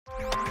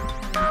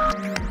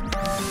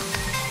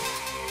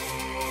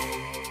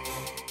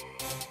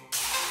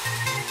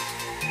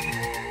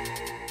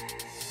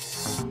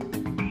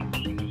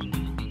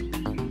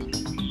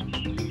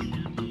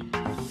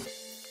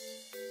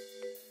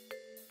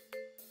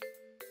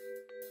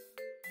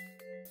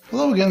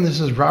Hello again, this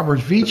is Robert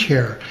Veach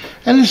here,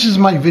 and this is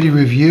my video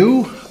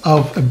review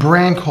of a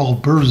brand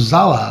called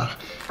Berzalah.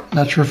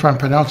 Not sure if I'm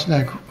pronouncing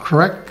that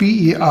correct,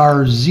 B-E-R-Z-A-L-A-H.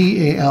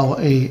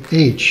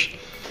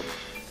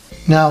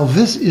 Now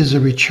this is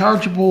a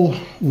rechargeable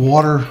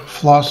water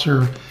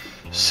flosser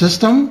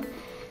system,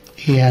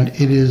 and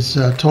it is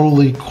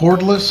totally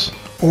cordless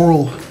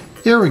oral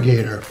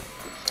irrigator.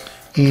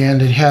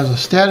 And it has a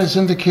status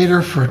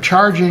indicator for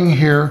charging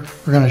here,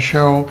 we're going to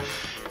show,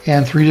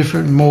 and 3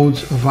 different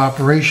modes of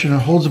operation. It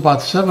holds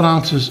about 7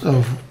 ounces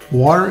of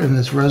water in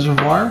this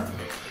reservoir.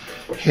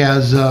 It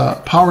has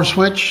a power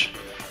switch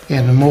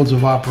and the modes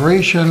of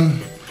operation,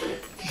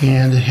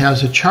 and it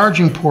has a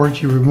charging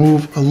port. You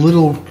remove a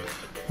little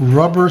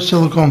rubber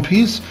silicone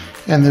piece,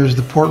 and there's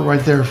the port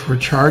right there for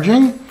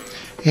charging.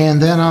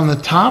 And then on the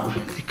top,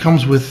 it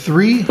comes with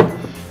 3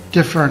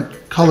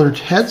 different colored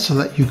heads so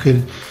that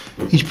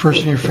each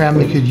person in your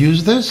family could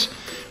use this.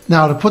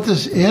 Now to put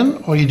this in,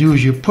 all you do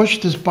is you push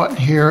this button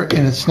here and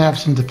it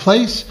snaps into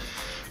place.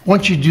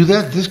 Once you do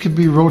that, this could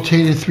be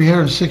rotated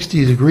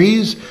 360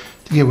 degrees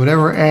to get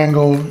whatever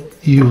angle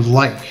you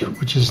like,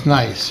 which is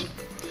nice.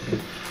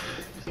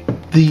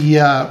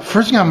 The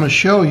first thing I'm going to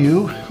show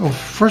you, well,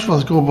 first of all,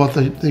 let's go about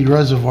the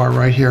reservoir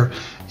right here.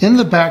 In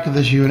the back of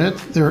this unit,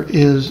 there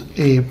is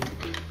a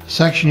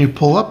section you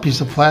pull up,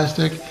 piece of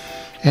plastic,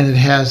 and it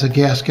has a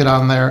gasket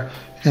on there,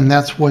 and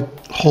that's what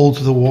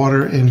holds the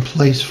water in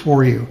place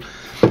for you.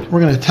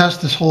 We're going to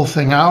test this whole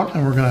thing out,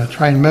 and we're going to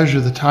try and measure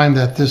the time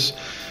that this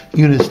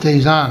unit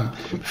stays on.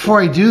 Before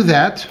I do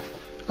that,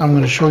 I'm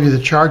going to show you the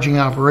charging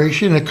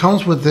operation. It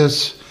comes with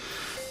this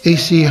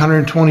AC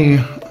 120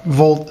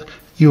 volt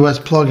US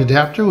plug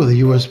adapter with a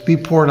USB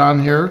port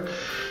on here,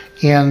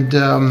 and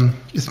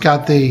it's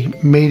got the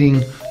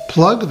mating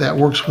plug that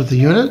works with the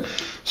unit.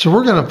 So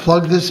we're going to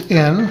plug this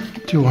in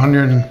to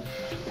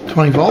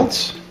 120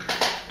 volts,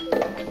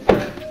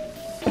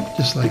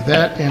 just like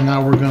that, and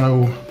now we're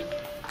going to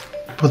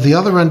put the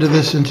other end of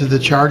this into the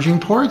charging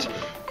port,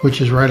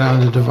 which is right on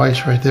the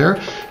device right there.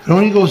 It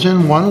only goes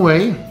in one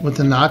way with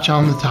the notch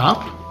on the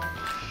top,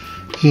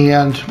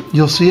 and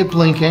you'll see it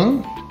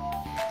blinking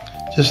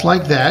just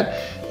like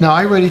that. Now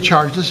I already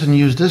charged this and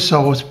used this,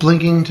 so it's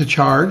blinking to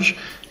charge,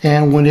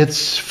 and when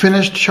it's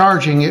finished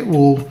charging it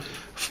will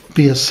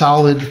be a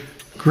solid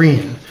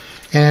green.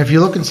 And if you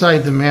look inside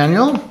the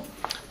manual,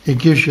 it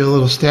gives you a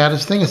little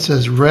status thing. It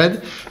says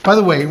red. By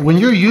the way, when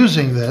you're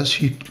using this,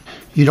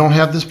 you don't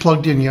have this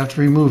plugged in, you have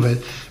to remove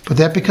it, but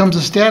that becomes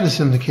a status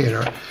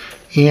indicator.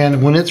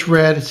 And when it's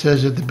red, it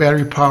says that the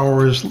battery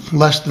power is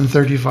less than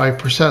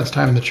 35%, it's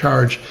time to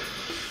charge.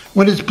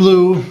 When it's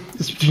blue,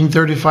 it's between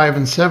 35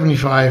 and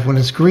 75. When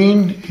it's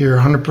green, you're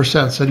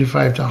 100%,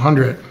 75 to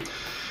 100.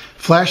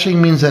 Flashing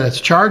means that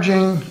it's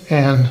charging,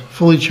 and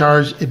fully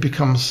charged, it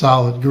becomes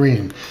solid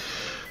green.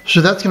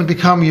 So that's going to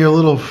become your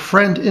little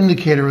friend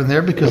indicator in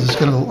there, because it's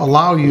going to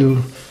allow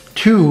you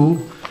to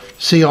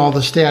see all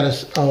the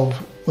status of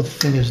what the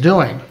thing is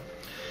doing.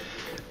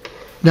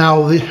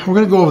 Now we're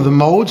going to go over the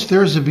modes.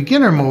 There's a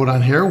beginner mode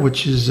on here,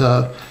 which is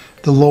the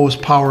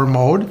lowest power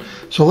mode.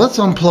 So let's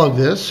unplug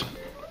this,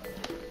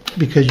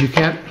 because you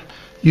can't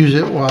use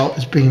it while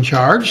it's being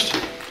charged.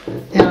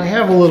 And I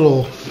have a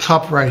little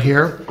cup right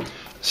here,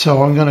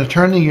 so I'm going to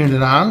turn the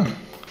unit on,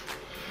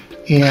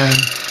 and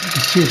you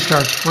can see it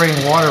starts spraying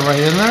water right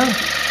in there.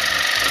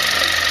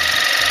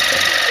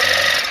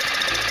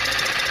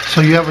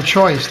 So you have a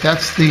choice.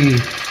 That's the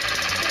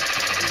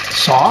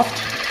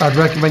soft. I'd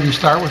recommend you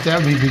start with that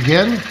when you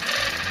begin.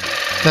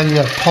 Then you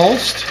have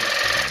pulsed,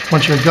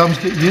 once your gums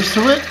get used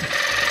to it.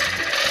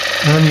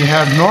 And then you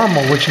have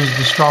normal, which is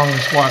the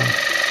strongest one.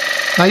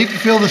 Now you can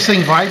feel this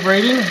thing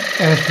vibrating,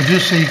 and it's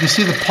producing, you can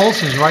see the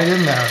pulses right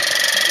in there.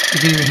 You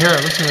can even hear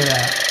it, listen to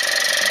that.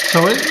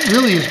 So it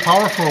really is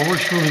powerful, it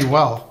works really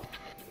well.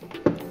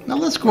 Now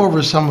let's go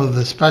over some of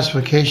the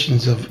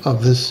specifications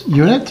of this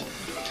unit.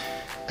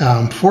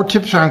 4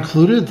 tips are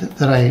included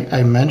that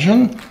I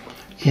mentioned,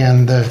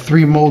 and the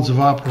 3 modes of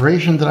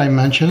operation that I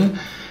mentioned.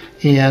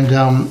 And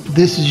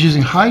this is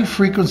using high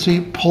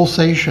frequency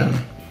pulsation,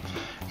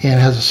 and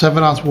it has a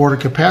 7 ounce water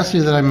capacity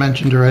that I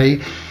mentioned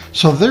already.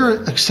 So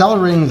they're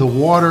accelerating the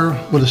water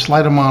with a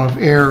slight amount of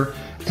air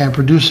and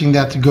producing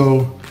that to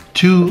go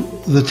to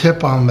the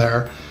tip on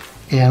there,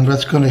 and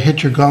that's going to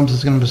hit your gums,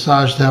 it's going to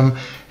massage them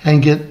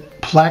and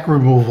get plaque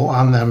removal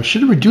on them. It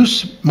should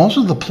reduce most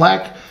of the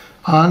plaque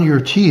on your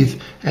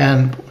teeth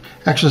and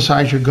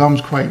exercise your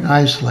gums quite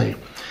nicely.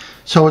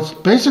 So it's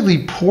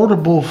basically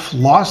portable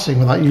flossing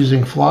without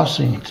using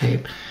flossing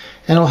tape,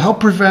 and it'll help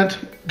prevent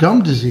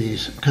gum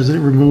disease because it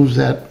removes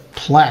that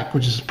plaque,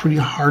 which is a pretty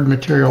hard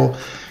material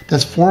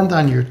that's formed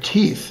on your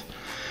teeth.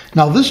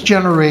 Now this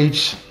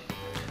generates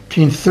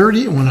between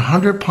 30 and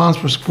 100 pounds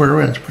per square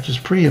inch, which is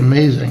pretty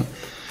amazing.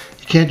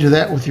 You can't do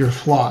that with your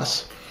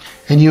floss.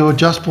 And you have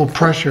adjustable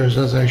pressures,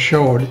 as I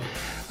showed.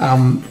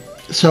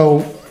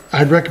 So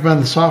I'd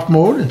recommend the soft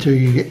mode until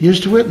you get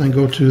used to it, and then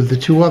go to the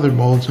 2 other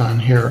modes on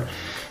here.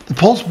 The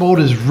pulse mode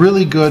is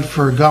really good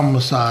for gum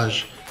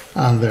massage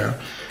on there.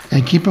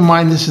 And keep in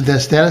mind, this is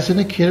that status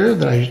indicator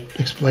that I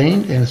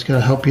explained, and it's going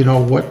to help you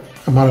know what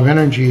amount of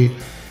energy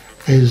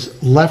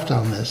is left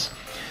on this.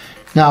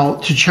 Now,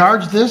 to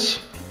charge this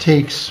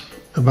takes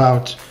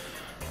about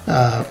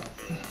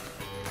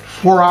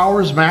 4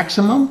 hours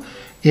maximum,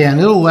 and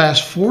it'll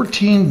last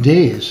 14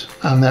 days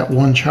on that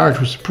one charge,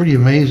 which is pretty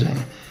amazing.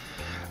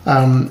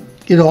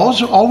 It'll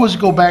also always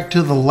go back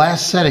to the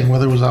last setting,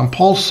 whether it was on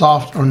pulse,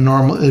 soft, or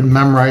normal. It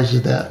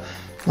memorizes that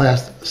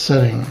last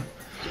setting.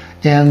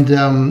 And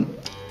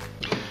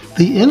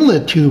the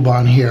inlet tube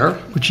on here,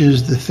 which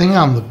is the thing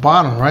on the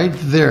bottom right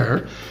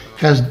there,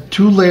 has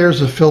 2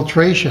 layers of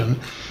filtration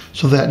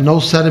so that no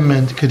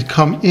sediment could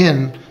come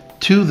in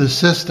to the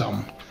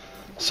system.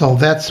 So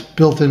that's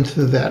built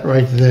into that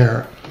right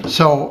there.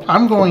 So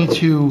I'm going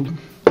to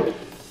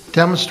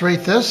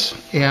demonstrate this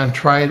and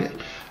try it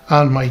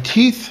on my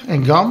teeth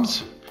and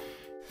gums.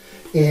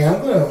 And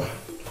I'm going to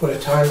put a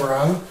timer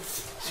on,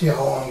 see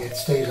how long it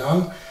stays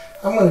on.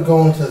 I'm going to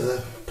go into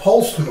the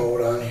pulse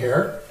mode on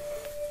here.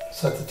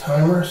 Set the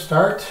timer,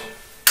 start.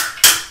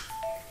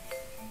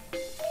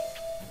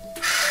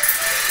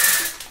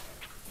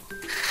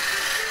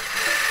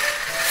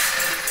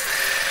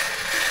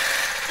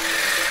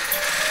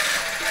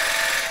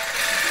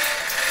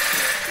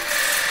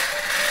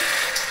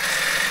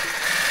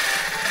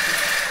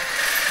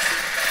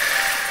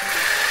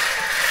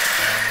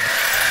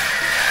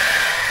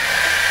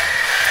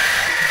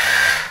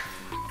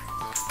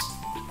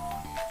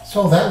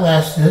 So that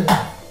lasted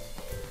a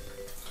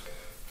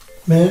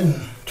minute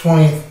and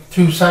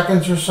 22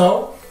 seconds or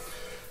so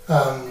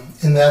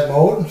in that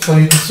mode. So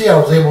you can see I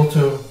was able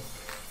to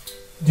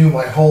do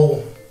my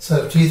whole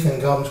set of teeth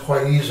and gums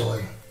quite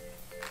easily.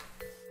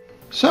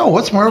 So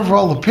what's my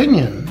overall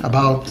opinion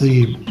about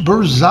the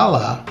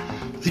Burzala,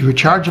 the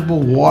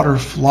rechargeable water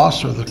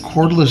flosser, the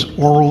cordless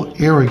oral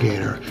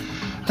irrigator?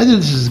 I think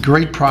this is a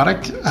great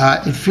product.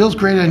 It feels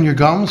great on your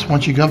gums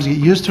once your gums get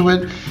used to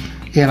it.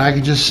 And I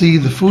can just see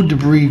the food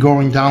debris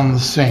going down the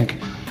sink.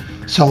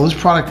 So this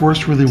product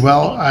works really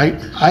well.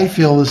 I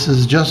feel this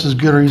is just as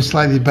good or even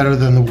slightly better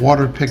than the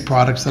water pick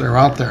products that are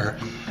out there.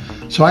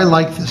 So I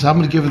like this. I'm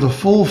going to give it a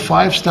full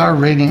 5-star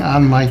rating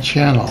on my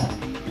channel.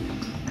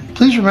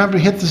 Please remember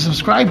to hit the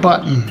subscribe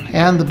button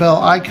and the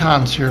bell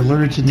icon so you're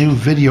alerted to new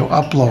video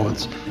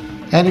uploads.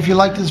 And if you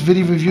like this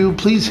video review,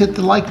 please hit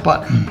the like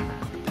button.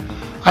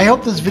 I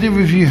hope this video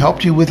review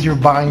helped you with your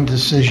buying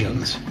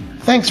decisions.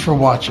 Thanks for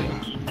watching.